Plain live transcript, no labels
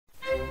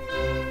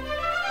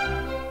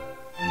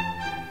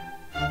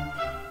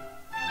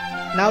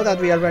Now that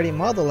we already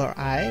model our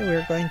eye,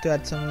 we're going to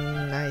add some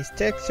nice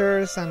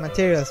textures and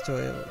materials to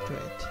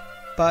it.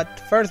 But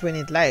first we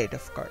need light,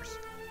 of course.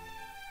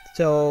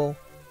 So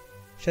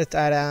just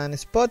add a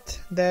spot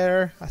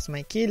there as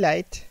my key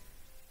light.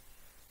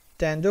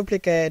 Then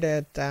duplicate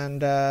it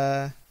and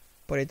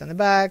put it on the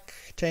back.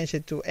 Change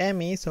it to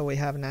EMI so we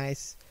have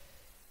nice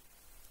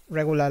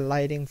regular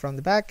lighting from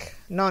the back.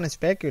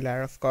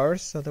 Non-specular, of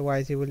course,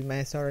 otherwise it will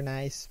mess our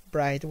nice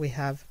bright we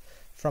have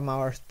from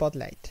our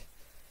spotlight.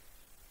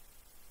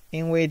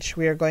 In which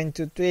we are going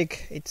to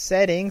tweak its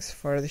settings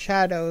for the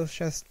shadows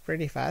just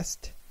pretty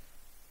fast.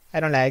 I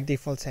don't like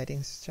default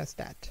settings, just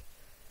that.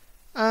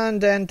 And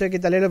then tweak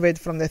it a little bit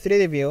from the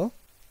 3D view.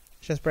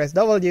 Just press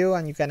W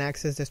and you can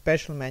access the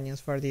special menus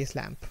for this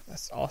lamp.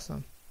 That's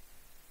awesome.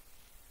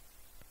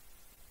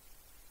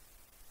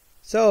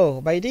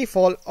 So by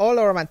default all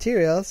our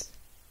materials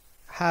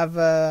have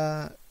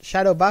a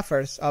shadow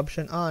buffers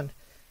option on,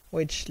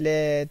 which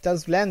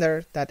tells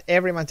Blender that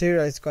every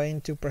material is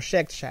going to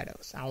project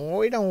shadows, and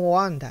we don't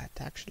want that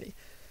actually.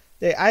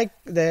 The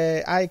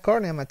eye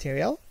cornea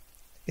material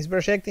is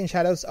projecting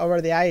shadows over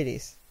the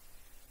iris,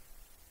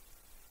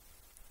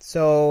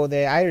 so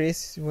the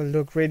iris will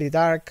look really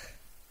dark,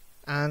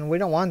 and we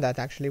don't want that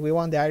actually. We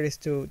want the iris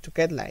to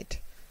get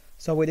light,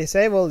 so we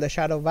disable the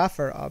shadow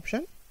buffer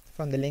option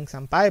from the links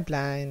and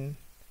pipeline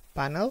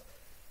panel,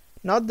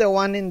 not the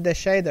one in the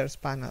shaders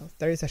panel.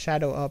 There is a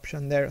shadow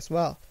option there as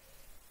well.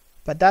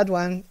 But that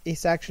one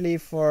is actually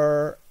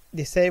for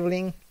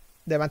disabling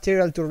the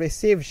material to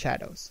receive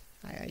shadows.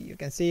 You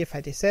can see if I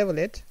disable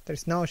it,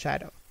 there's no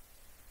shadow.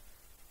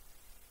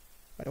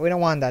 But we don't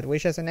want that. We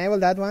just enable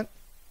that one,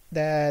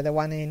 the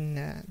one in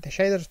the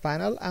shaders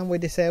panel, and we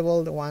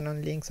disable the one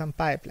on links and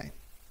pipeline.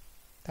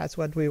 That's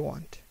what we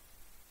want.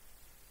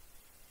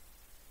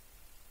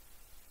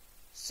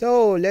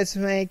 So let's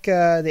make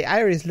the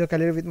iris look a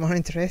little bit more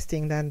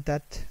interesting than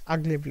that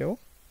ugly blue.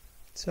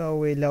 So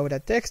we load a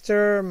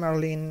texture,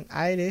 Merlin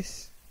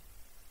Iris.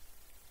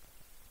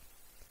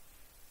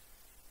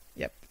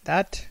 Yep,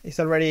 that is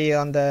already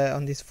on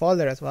this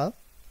folder as well.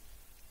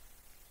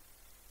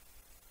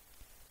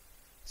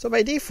 So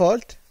by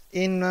default,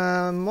 in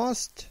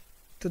most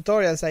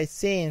tutorials I've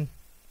seen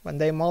when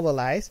they model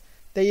eyes,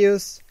 they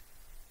use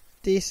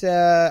these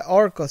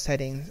ORCO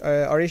settings,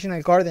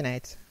 original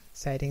coordinate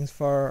settings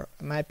for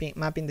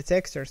mapping the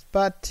textures,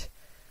 but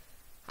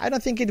I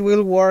don't think it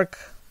will work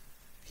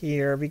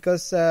here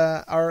because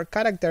our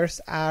characters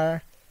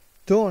are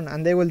toon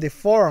and they will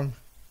deform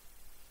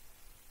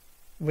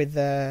with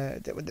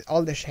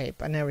all the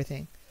shape and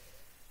everything.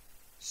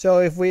 So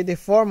if we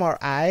deform our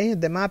eye,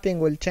 the mapping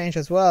will change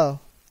as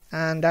well,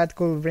 and that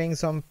could bring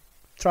some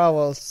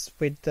troubles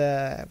with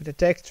the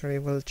texture.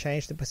 It will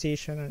change the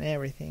position and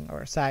everything,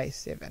 or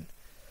size even.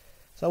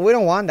 So we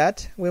don't want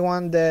that. We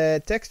want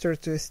the texture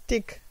to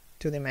stick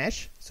to the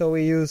mesh, so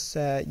we use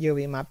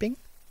UV mapping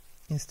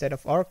instead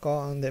of ORCO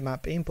on the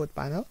map input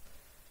panel.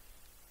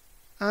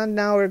 And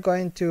now we're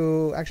going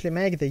to actually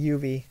make the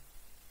UV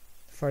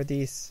for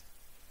this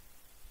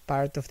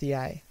part of the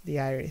eye,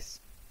 the iris.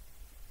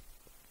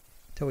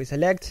 So we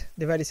select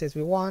the vertices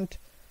we want,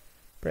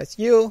 press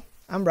U,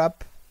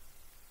 unwrap,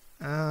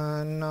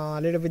 and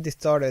a little bit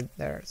distorted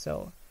there.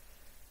 So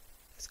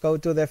let's go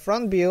to the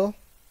front view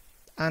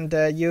and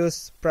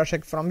use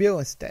project from view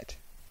instead.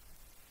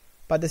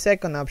 But the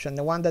second option,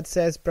 the one that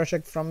says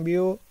project from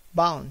view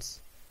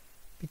bounds,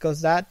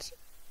 because that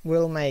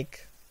will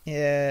make,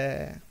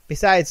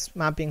 besides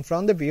mapping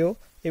from the view,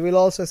 it will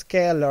also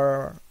scale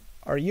our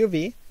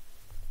UV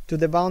to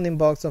the bounding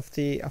box of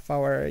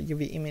our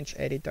UV image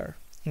editor.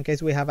 In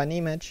case we have an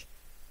image,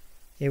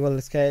 it will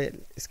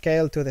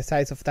scale to the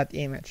size of that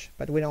image,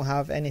 but we don't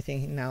have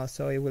anything now,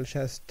 so it will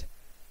just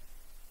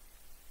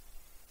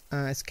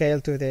scale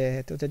to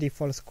the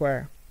default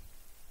square,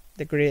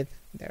 the grid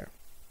there.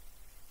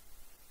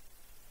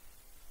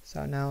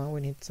 So now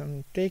we need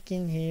some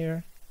tweaking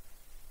here,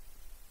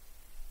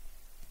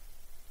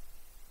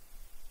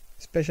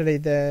 especially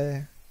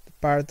the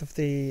part of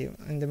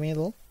in the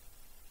middle.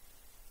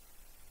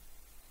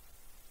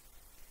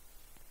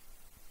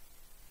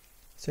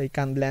 So it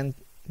can blend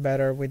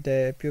better with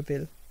the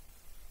pupil.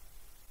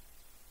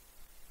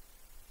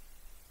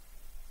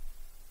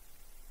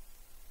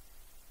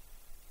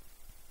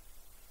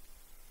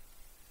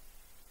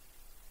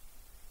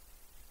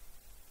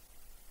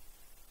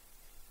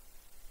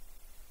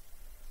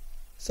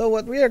 So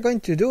what we are going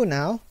to do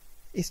now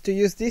is to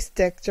use this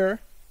texture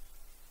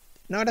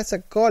not as a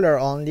color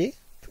only,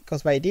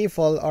 because by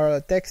default our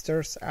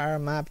textures are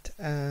mapped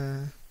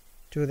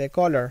to the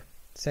color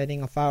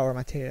setting of our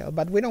material,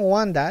 but we don't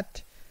want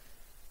that.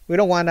 We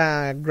don't want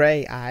a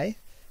gray eye,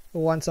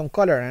 we want some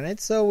color in it,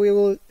 so we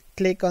will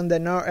click on the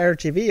no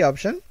RGB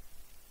option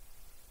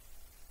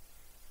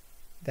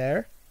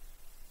there,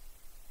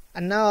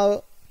 and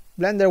now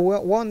Blender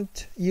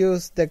won't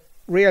use the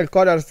real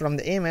colors from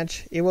the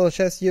image, it will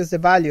just use the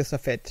values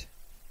of it,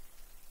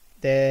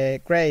 the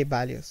gray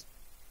values.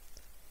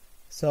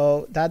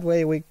 So that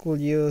way we could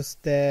use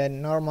the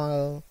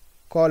normal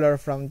color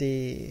from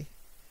the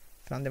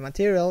from the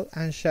material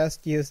and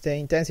just use the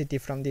intensity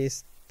from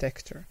this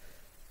texture.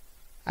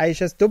 I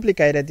just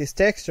duplicated this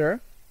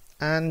texture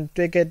and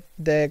tweaked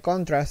the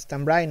contrast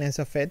and brightness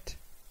of it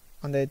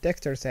on the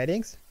texture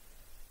settings,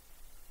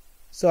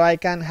 so I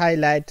can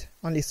highlight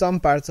only some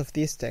parts of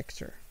this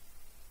texture,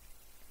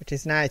 which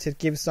is nice. It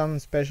gives some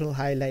special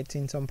highlights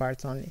in some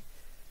parts only.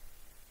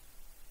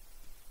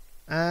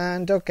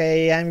 And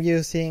okay, I'm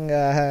using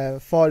a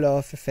fall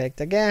off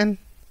effect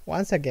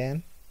once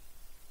again,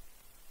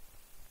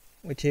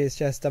 which is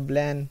just a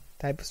blend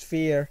type of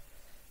sphere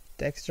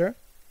texture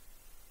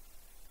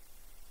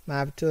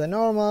mapped to the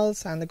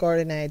normals, and the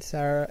coordinates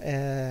are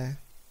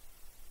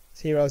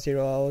 0,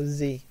 0,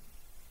 z,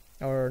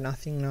 or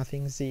nothing,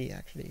 nothing, z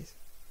actually.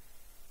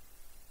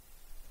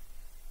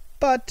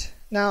 But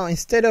now,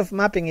 instead of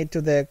mapping it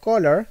to the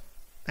color,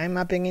 I'm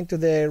mapping it to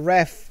the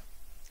ref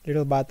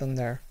little button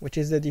there, which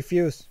is the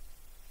diffuse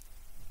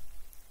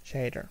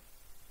shader,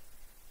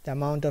 the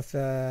amount of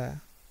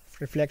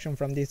reflection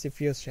from this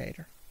diffuse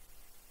shader.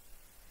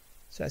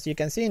 So as you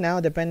can see now,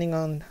 depending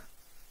on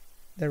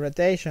the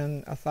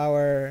rotation of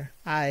our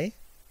eye,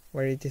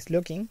 where it is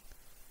looking,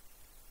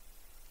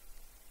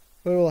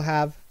 we will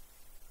have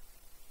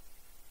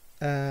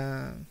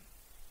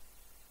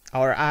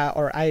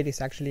our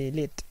iris actually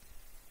lit.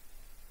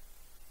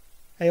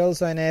 I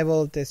also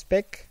enabled the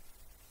spec,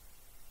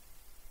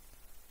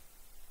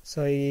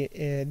 so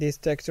this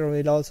texture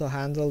will also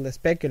handle the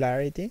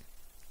specularity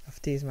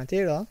of this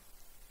material.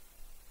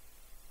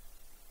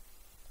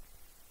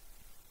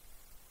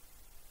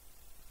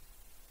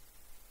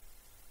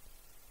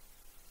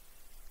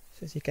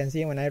 So as you can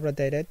see, when I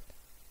rotate it,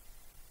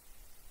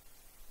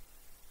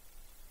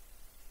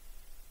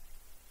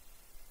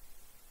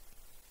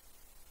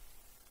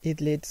 it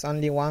lights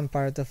only one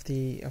part of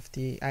the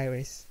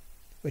iris,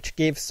 which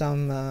gives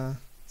some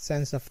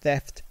sense of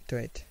depth to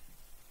it.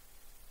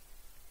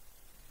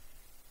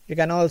 You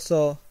can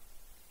also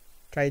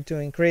try to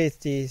increase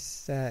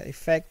this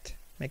effect,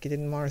 make it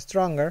more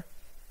stronger,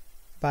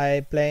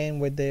 by playing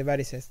with the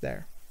vertices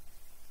there.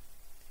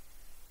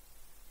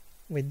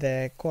 With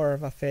the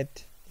curve of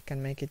it, you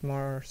can make it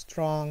more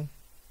strong,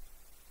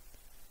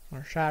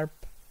 more sharp.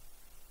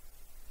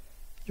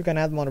 You can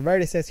add more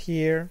vertices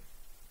here.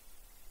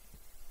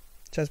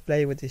 Just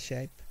play with this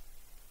shape.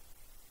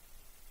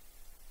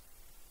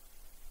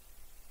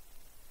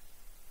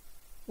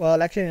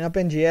 Well, actually in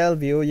OpenGL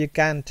view you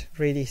can't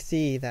really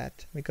see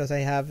that, because I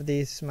have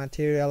this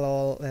material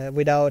all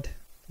with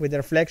the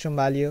reflection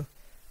value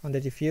on the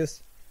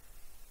diffuse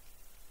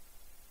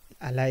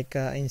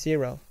in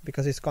 0,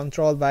 because it's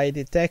controlled by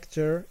the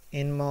texture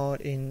in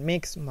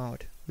mix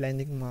mode,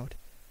 blending mode.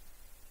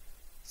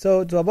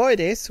 So to avoid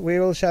this, we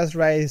will just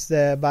raise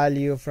the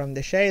value from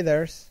the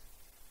shaders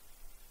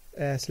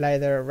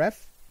slider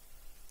ref.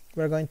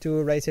 We're going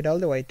to raise it all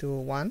the way to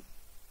 1.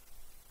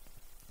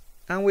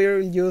 And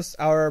we'll use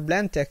our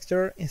blend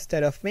texture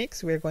instead of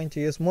mix. We're going to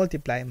use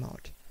multiply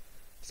mode.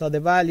 So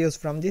the values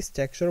from this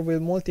texture will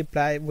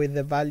multiply with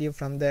the value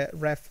from the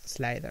ref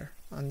slider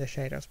on the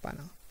shaders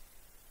panel.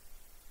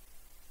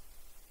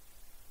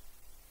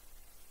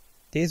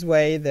 This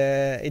way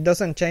it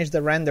doesn't change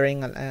the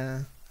rendering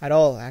at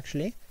all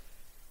actually.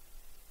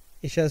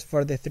 It's just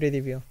for the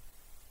 3D view.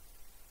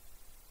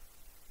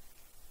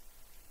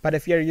 But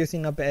if you're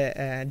using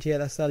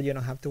GLSL, you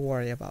don't have to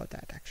worry about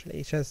that actually.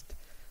 It's just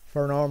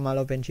for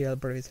normal OpenGL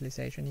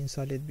previsualization in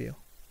solid view.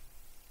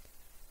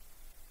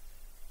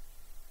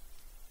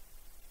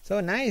 So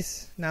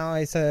nice. Now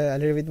it's a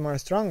little bit more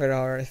stronger,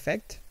 our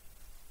effect.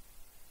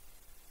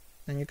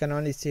 And you can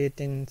only see it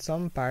in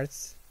some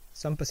parts,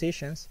 some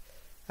positions.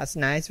 That's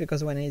nice,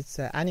 because when it's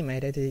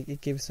animated,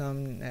 it gives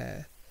some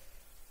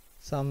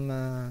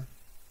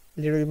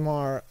little bit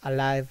more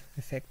alive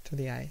effect to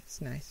the eye. It's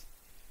nice.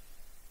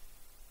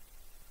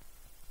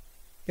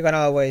 You can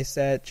always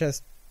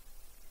just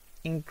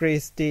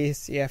increase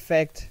this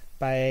effect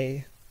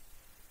by,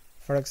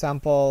 for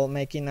example,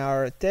 making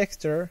our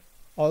texture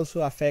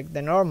also affect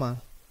the normal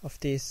of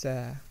this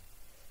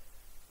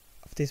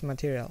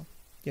material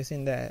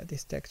using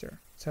this texture.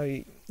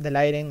 So the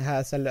lighting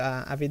has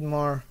a bit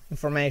more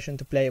information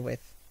to play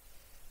with.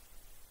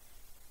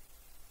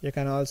 You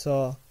can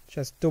also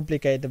just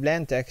duplicate the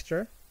blend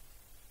texture.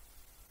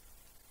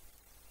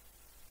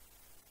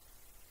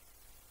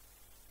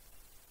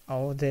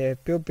 Oh, the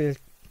pupil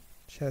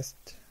just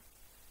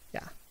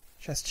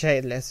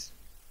shadeless.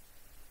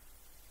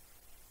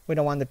 We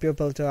don't want the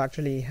pupil to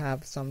actually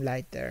have some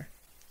light there.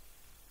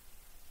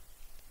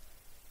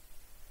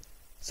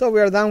 So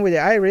we are done with the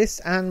iris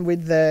and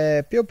with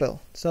the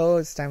pupil. So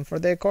it's time for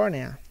the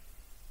cornea.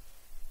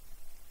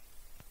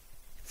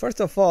 First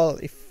of all,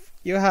 if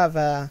you have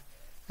a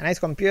nice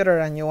computer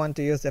and you want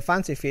to use the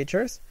fancy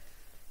features,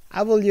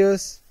 I will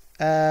use,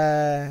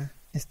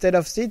 instead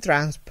of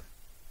C-transp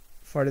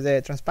for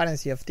the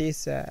transparency of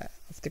this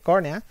of the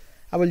cornea,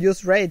 I will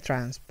use ray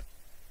transp.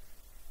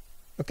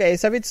 Okay,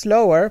 it's a bit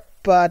slower,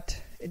 but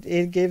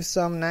it gives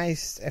some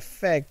nice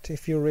effect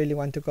if you really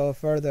want to go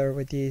further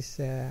with this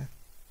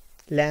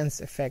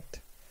lens effect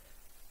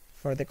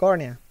for the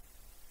cornea.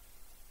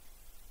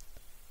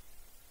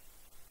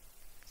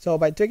 So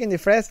by tweaking the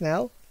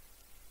Fresnel,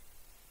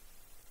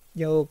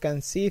 you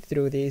can see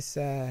through this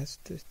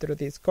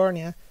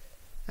cornea,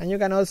 and you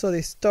can also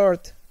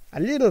distort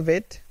a little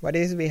bit what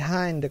is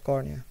behind the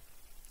cornea.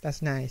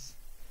 That's nice.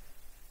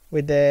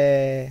 With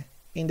the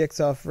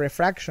index of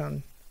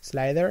refraction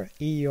slider,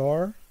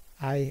 IOR,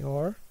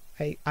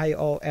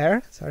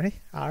 sorry,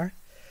 R.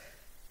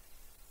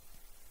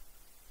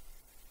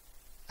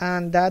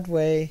 And that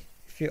way,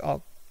 if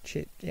you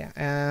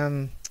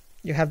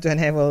you have to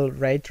enable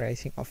ray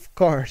tracing, of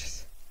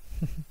course.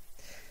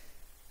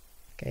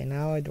 Okay,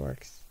 now it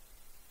works.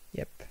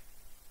 Yep.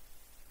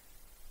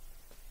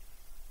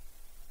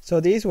 So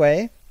this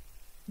way,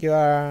 you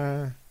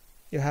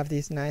have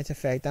this nice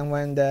effect, and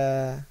when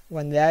the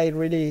light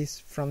really is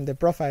from the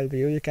profile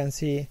view, you can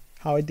see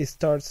how it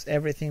distorts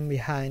everything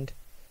behind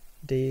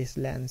this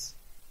lens.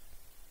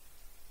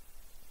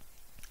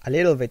 A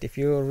little bit, if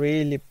you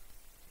really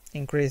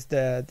increase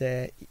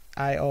the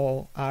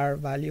IOR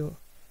value,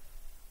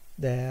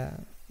 the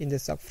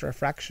index of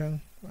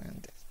refraction,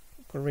 and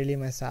it could really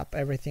mess up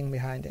everything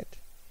behind it.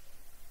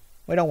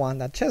 We don't want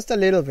that. Just a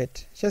little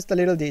bit, just a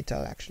little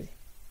detail actually.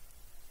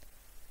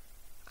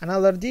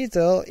 Another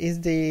detail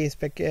is the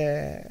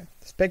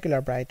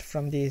specular bright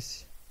from the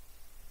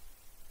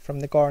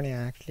cornea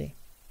actually.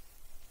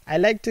 I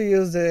like to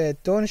use the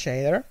tone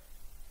shader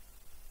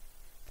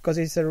because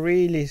it's a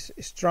really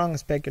strong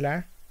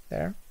specular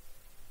there,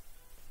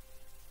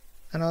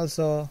 and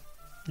also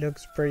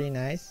looks pretty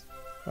nice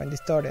when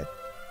distorted.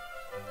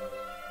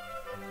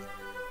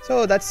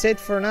 So that's it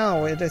for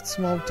now. Let's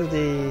move to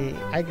the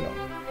eye glow.